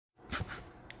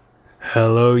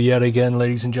Hello yet again,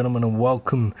 ladies and gentlemen, and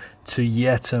welcome to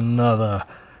yet another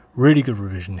really good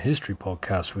revision history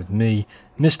podcast with me,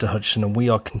 Mr. Hutchison, and we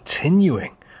are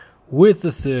continuing with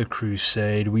the Third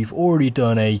Crusade. We've already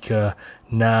done Acre,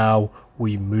 now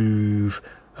we move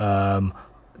to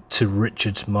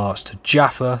Richard's march to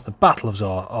Jaffa, the Battle of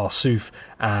Arsuf,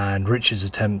 and Richard's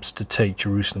attempts to take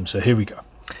Jerusalem. So here we go.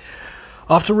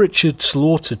 After Richard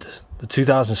slaughtered the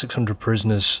 2,600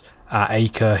 prisoners at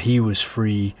Acre, he was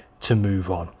free to move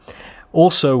on.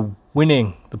 Also,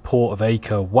 winning the port of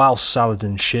Acre whilst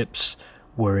Saladin's ships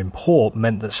were in port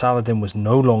meant that Saladin was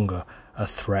no longer a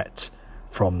threat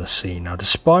from the sea. Now,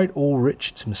 despite all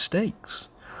Richard's mistakes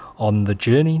on the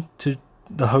journey to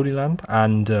the Holy Land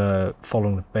and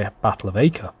following the Battle of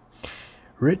Acre,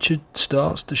 Richard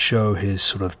starts to show his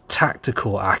sort of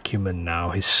tactical acumen now,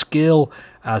 his skill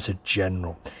as a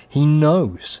general. He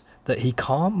knows that he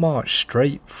can't march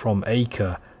straight from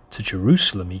Acre to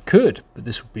Jerusalem. He could, but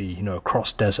this would be,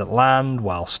 across desert land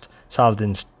whilst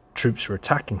Saladin's troops are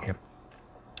attacking him.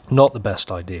 Not the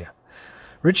best idea.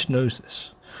 Richard knows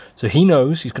this. So he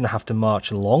knows he's going to have to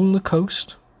march along the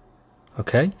coast,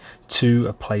 to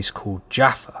a place called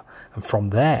Jaffa. And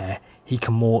from there, he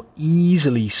can more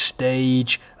easily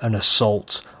stage an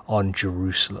assault on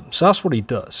Jerusalem. So that's what he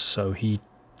does. So he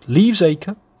leaves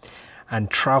Acre and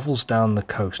travels down the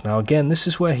coast. Now again, this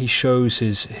is where he shows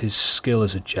his skill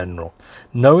as a general.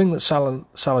 Knowing that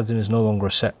Saladin is no longer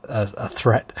a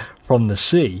threat from the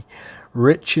sea,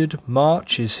 Richard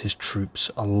marches his troops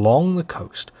along the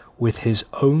coast with his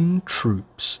own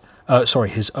ships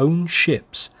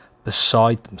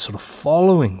beside them, sort of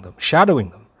following them,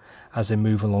 shadowing them as they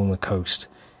move along the coast.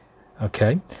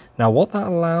 Now what that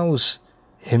allows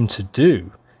him to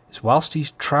do is, whilst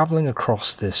he's travelling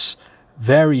across this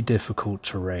very difficult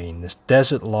terrain, this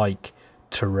desert-like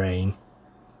terrain,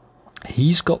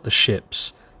 he's got the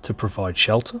ships to provide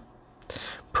shelter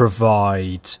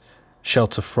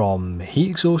from heat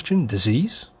exhaustion,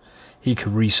 disease. He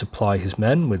could resupply his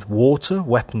men with water,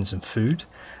 weapons and food,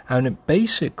 and it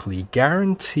basically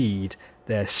guaranteed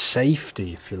their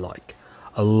safety, if you like,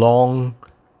 on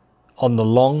the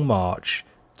long march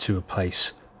to a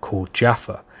place called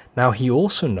Jaffa. Now he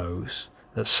also knows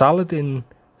that Saladin's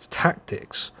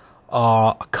tactics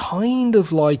are kind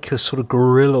of like a sort of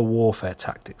guerrilla warfare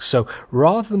tactics. So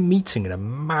rather than meeting in a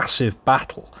massive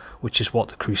battle, which is what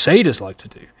the Crusaders like to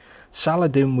do,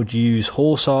 Saladin would use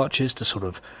horse archers to sort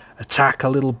of attack a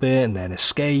little bit and then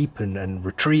escape and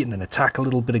retreat and then attack a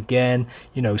little bit again,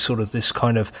 sort of this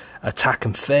kind of attack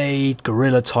and fade,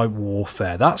 guerrilla type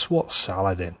warfare. That's what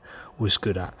Saladin was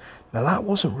good at. Now that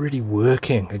wasn't really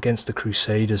working against the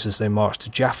Crusaders as they marched to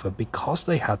Jaffa, because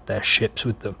they had their ships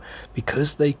with them,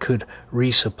 because they could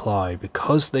resupply,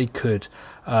 because they could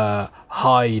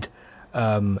hide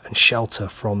and shelter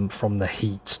from the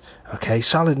heat.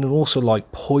 Saladin also liked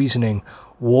poisoning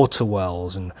water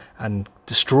wells and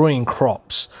destroying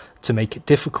crops to make it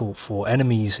difficult for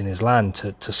enemies in his land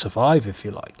to survive, if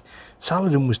you like.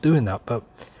 Saladin was doing that, but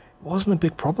it wasn't a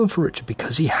big problem for Richard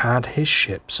because he had his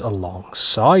ships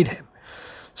alongside him.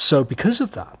 So because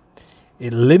of that,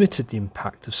 it limited the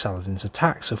impact of Saladin's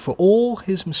attack. So for all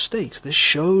his mistakes, this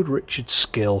showed Richard's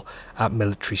skill at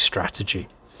military strategy.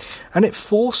 And it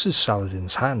forces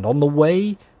Saladin's hand on the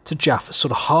way to Jaffa,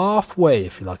 sort of halfway,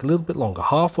 if you like, a little bit longer,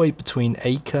 halfway between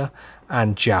Acre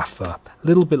and Jaffa, a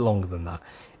little bit longer than that,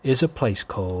 is a place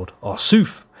called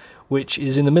Arsuf, which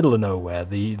is in the middle of nowhere.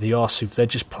 The Arsuf, they're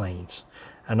just plains.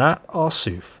 And at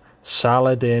Arsuf,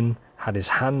 Saladin had his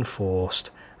hand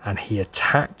forced and he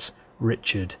attacked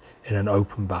Richard in an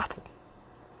open battle.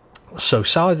 So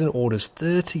Saladin orders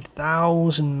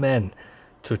 30,000 men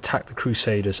to attack the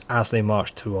Crusaders as they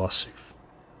march to Arsuf.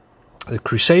 The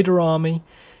Crusader army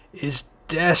is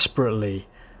desperately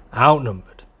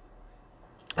outnumbered,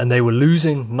 and they were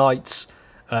losing knights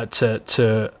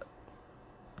to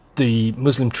the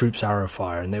Muslim troops' arrow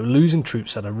fire, and they were losing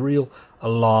troops at a real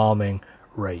alarming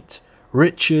rate.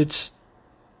 Richard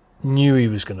knew he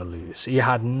was going to lose. He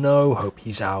had no hope.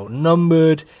 He's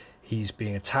outnumbered. He's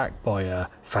being attacked by a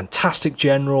fantastic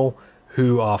general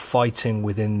who are fighting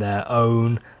within their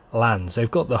own lands. They've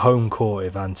got the home court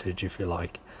advantage, if you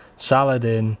like.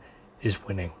 Saladin is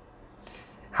winning.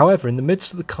 However, in the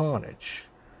midst of the carnage,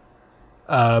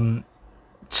 the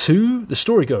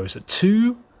story goes that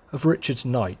two of Richard's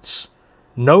knights,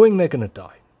 knowing they're going to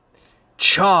die,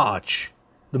 charge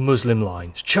the Muslim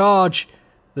lines, charge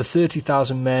the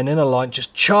 30,000 men in a line,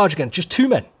 just charge again, just two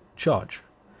men, charge.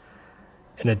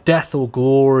 In a death or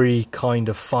glory kind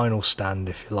of final stand,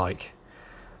 if you like.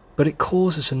 But it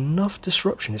causes enough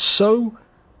disruption. It's so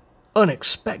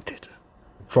unexpected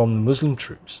from the Muslim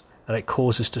troops and it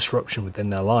causes disruption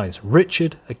within their lines.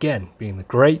 Richard, again, being the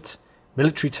great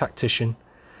military tactician,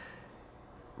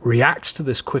 reacts to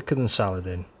this quicker than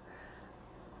Saladin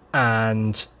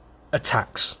and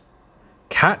attacks,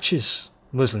 catches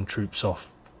Muslim troops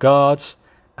off guards,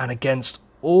 and against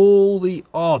all the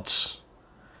odds,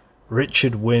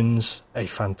 Richard wins a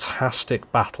fantastic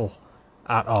battle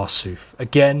at Arsuf,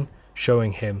 again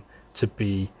showing him to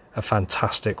be a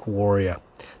fantastic warrior.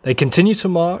 They continue to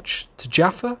march to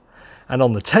Jaffa, and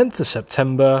on the 10th of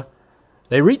September,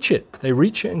 they reach it. They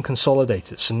reach it and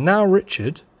consolidate it. So now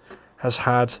Richard has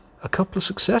had a couple of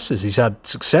successes. He's had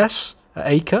success at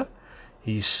Acre,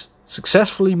 he's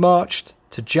successfully marched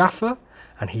to Jaffa,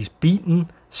 and he's beaten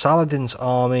Saladin's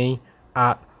army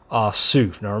at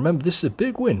Arsuf. Now remember, this is a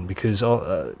big win because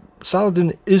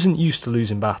Saladin isn't used to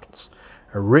losing battles.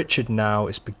 Richard now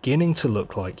is beginning to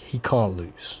look like he can't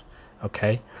lose.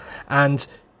 Okay? And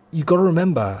you've got to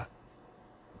remember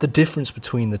the difference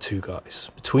between the two guys,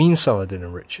 between Saladin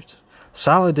and Richard.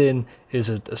 Saladin is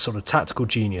a sort of tactical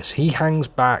genius. He hangs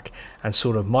back and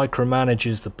sort of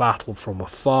micromanages the battle from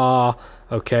afar,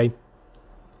 okay?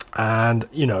 And,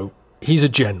 you know, he's a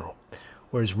general.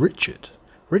 Whereas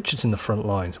Richard's in the front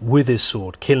lines with his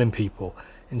sword, killing people,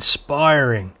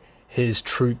 inspiring his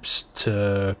troops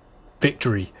to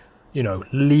victory, you know,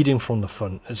 leading from the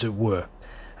front, as it were.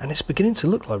 And it's beginning to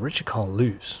look like Richard can't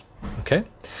lose, okay?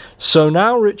 So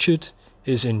now Richard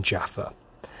is in Jaffa,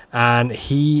 and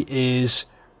he is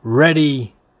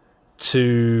ready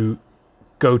to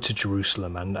go to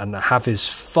Jerusalem and have his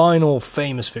final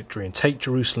famous victory and take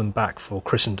Jerusalem back for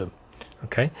Christendom,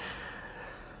 okay?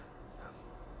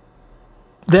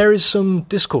 There is some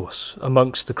discourse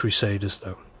amongst the Crusaders,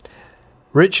 though.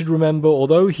 Richard, remember,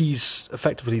 although he's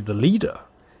effectively the leader,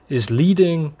 is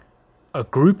leading a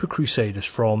group of Crusaders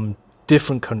from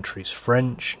different countries,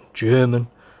 French, German.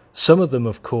 Some of them,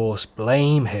 of course,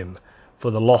 blame him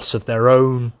for the loss of their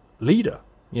own leader,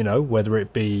 you know, whether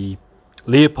it be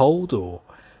Leopold or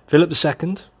Philip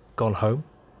II, gone home.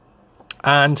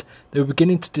 And they were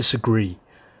beginning to disagree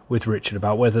with Richard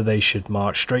about whether they should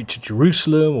march straight to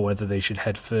Jerusalem or whether they should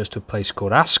head first to a place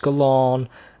called Ascalon,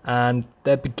 and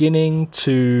they're beginning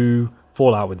to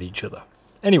fall out with each other.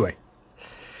 Anyway,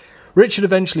 Richard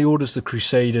eventually orders the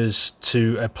Crusaders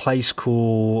to a place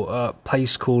called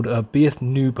Beith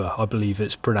Nuba, I believe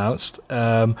it's pronounced.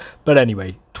 But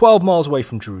anyway, 12 miles away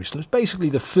from Jerusalem. It's basically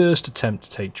the first attempt to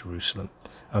take Jerusalem.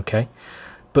 Okay,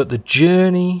 but the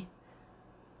journey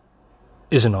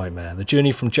is a nightmare. The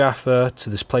journey from Jaffa to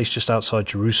this place just outside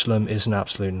Jerusalem is an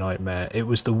absolute nightmare. It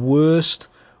was the worst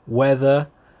weather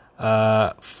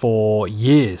for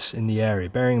years in the area.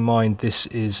 Bearing in mind, this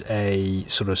is a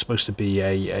sort of supposed to be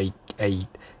a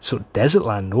sort of desert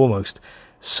land almost,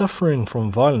 suffering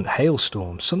from violent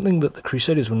hailstorms, something that the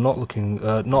Crusaders were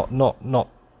not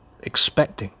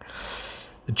expecting.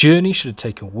 The journey should have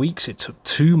taken weeks. It took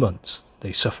 2 months.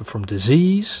 They suffered from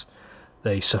disease.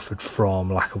 They suffered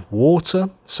from lack of water.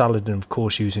 Saladin, of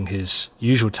course, using his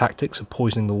usual tactics of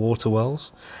poisoning the water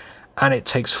wells. And it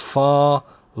takes far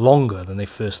longer than they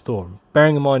first thought.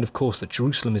 Bearing in mind, of course, that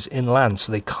Jerusalem is inland,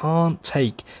 so they can't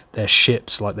take their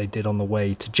ships like they did on the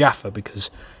way to Jaffa, because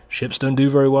ships don't do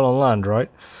very well on land, right?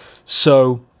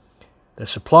 So their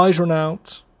supplies run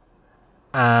out,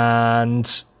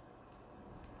 and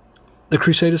the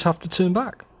Crusaders have to turn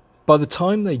back. By the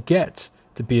time they get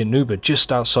to Beith Nuba,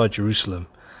 just outside Jerusalem,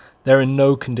 they're in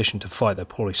no condition to fight. They're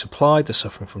poorly supplied, they're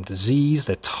suffering from disease,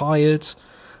 they're tired,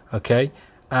 okay,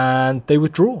 and they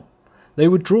withdraw.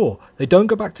 They don't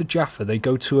go back to Jaffa. They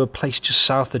go to a place just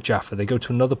south of Jaffa. They go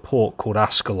to another port called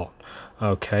Ascalon.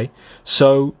 Okay,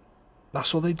 so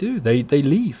that's what they do. They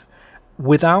leave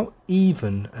without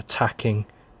even attacking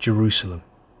Jerusalem.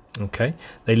 Okay,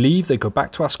 they leave. They go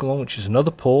back to Ascalon, which is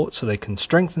another port, so they can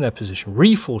strengthen their position,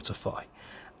 refortify,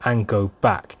 and go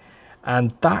back.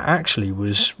 And that actually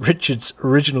was Richard's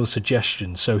original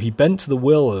suggestion. So he bent to the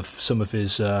will of some of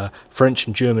his French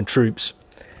and German troops,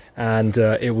 and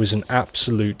it was an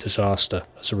absolute disaster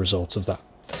as a result of that.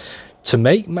 To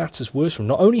make matters worse for him,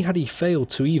 not only had he failed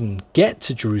to even get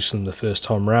to Jerusalem the first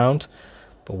time round,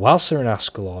 but whilst they're in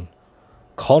Ascalon,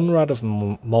 Conrad of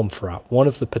Montferrat, one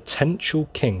of the potential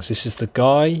kings, this is the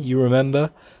guy, you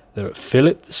remember, that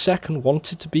Philip II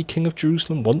wanted to be king of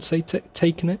Jerusalem once they'd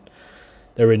taken it.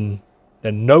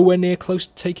 They're nowhere near close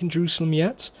to taking Jerusalem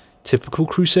yet. Typical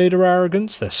Crusader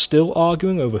arrogance. They're still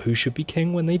arguing over who should be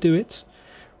king when they do it.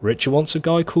 Richard wants a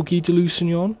guy called Guy de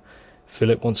Lusignan.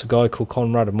 Philip wants a guy called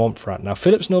Conrad of Montferrat. Now,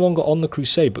 Philip's no longer on the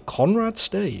crusade, but Conrad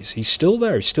stays. He's still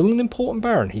there. He's still an important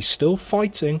baron. He's still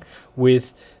fighting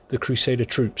with the Crusader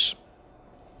troops.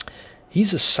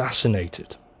 He's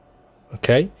assassinated,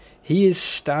 Okay? He is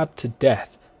stabbed to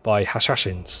death by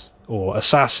assassins,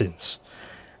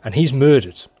 and he's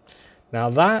murdered. Now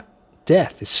that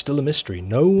death is still a mystery.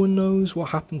 No one knows what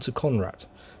happened to Conrad.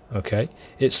 Okay?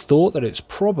 It's thought that it's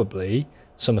probably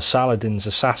some of Saladin's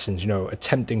assassins,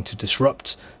 attempting to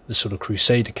disrupt the sort of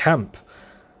Crusader camp.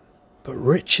 But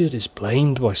Richard is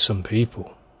blamed by some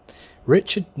people.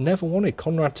 Richard never wanted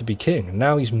Conrad to be king, and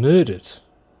now he's murdered.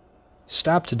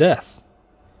 Stabbed to death.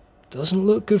 Doesn't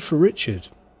look good for Richard.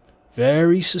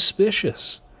 Very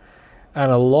suspicious.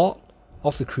 And a lot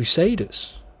of the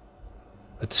Crusaders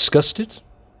are disgusted.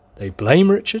 They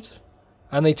blame Richard,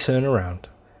 and they turn around,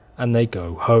 and they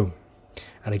go home.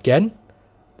 And again,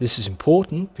 this is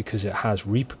important because it has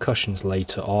repercussions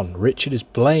later on. Richard is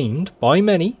blamed by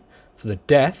many for the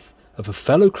death of a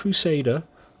fellow Crusader,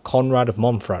 Conrad of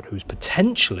Montferrat, who's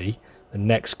potentially the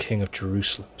next king of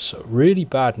Jerusalem. So really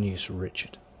bad news for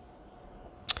Richard.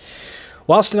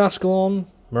 Whilst in Ascalon,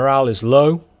 morale is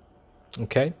low.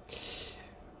 Okay.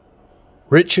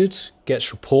 Richard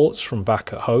gets reports from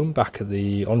back at home, back at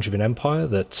the Angevin Empire,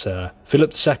 that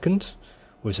Philip II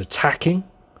was attacking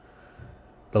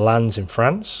the lands in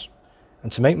France.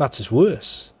 And to make matters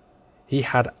worse, he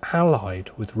had allied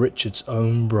with Richard's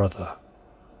own brother,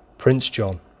 Prince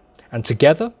John. And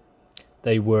together,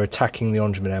 they were attacking the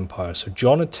Angevin Empire. So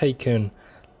John had taken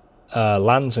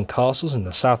lands and castles in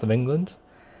the south of England,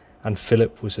 and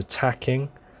Philip was attacking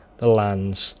the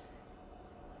lands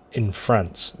in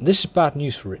France. And this is bad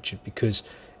news for Richard because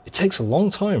it takes a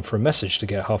long time for a message to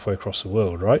get halfway across the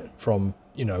world, right? From,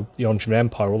 the Angevin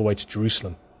Empire all the way to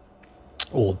Jerusalem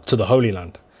or to the Holy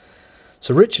Land.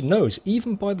 So Richard knows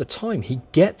even by the time he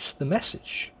gets the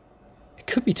message, it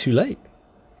could be too late.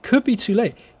 Could be too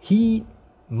late. He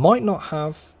might not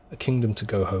have a kingdom to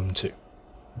go home to.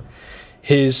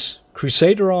 His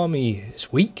Crusader army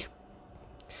is weak,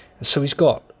 and so he's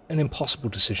got an impossible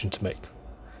decision to make.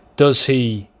 Does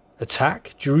he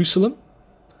attack Jerusalem,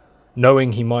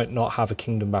 knowing he might not have a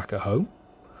kingdom back at home?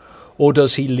 Or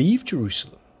does he leave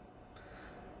Jerusalem?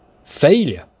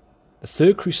 Failure. The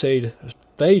Third Crusade is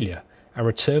failure, and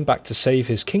return back to save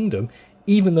his kingdom,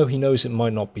 even though he knows it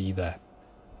might not be there.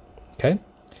 Okay?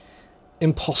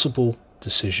 Impossible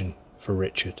decision for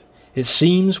Richard. It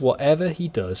seems whatever he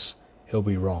does, he'll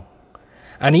be wrong.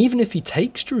 And even if he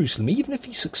takes Jerusalem, even if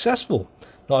he's successful,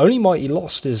 not only might he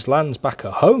lost his lands back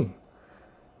at home,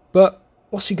 but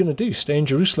what's he going to do? Stay in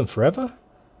Jerusalem forever?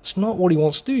 It's not what he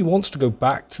wants to do. He wants to go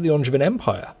back to the Angevin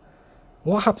Empire.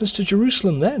 What happens to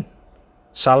Jerusalem then?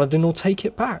 Saladin will take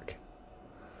it back.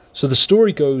 So the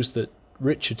story goes that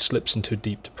Richard slips into a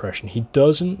deep depression. He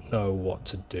doesn't know what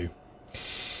to do.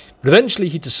 But eventually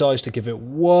he decides to give it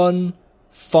one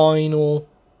final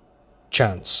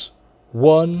chance.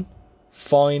 One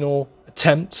final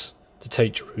attempt to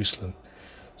take Jerusalem.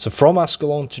 So from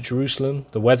Ascalon to Jerusalem,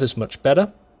 the weather's much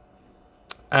better,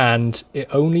 and it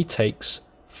only takes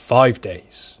 5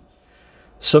 days.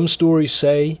 Some stories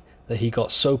say that he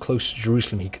got so close to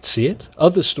Jerusalem he could see it.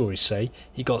 Other stories say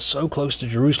he got so close to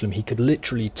Jerusalem he could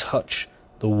literally touch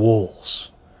the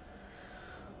walls.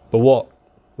 But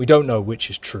we don't know which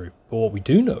is true, but what we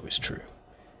do know is true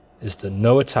is that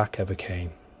no attack ever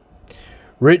came.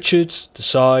 Richard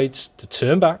decides to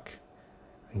turn back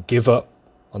and give up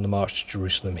on the march to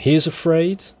Jerusalem. He is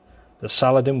afraid that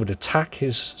Saladin would attack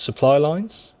his supply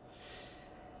lines.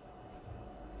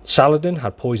 Saladin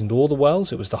had poisoned all the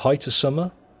wells. It was the height of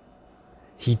summer.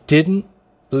 He didn't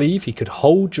believe he could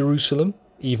hold Jerusalem,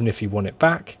 even if he won it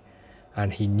back.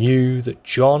 And he knew that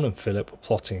John and Philip were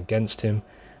plotting against him.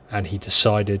 And he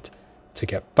decided to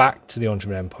get back to the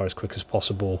Angevin Empire as quick as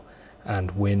possible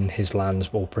and win his lands,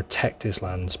 or protect his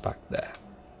lands back there.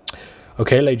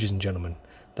 Okay, ladies and gentlemen,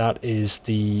 that is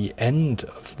the end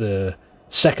of the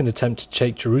second attempt to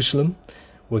take Jerusalem.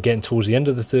 We're getting towards the end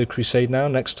of the Third Crusade now.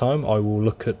 Next time I will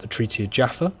look at the Treaty of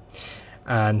Jaffa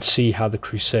and see how the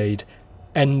Crusade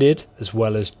ended, as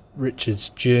well as Richard's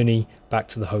journey back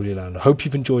to the Holy Land. I hope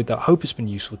you've enjoyed that. I hope it's been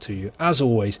useful to you. As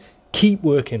always, keep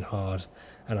working hard,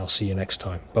 and I'll see you next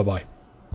time. Bye-bye.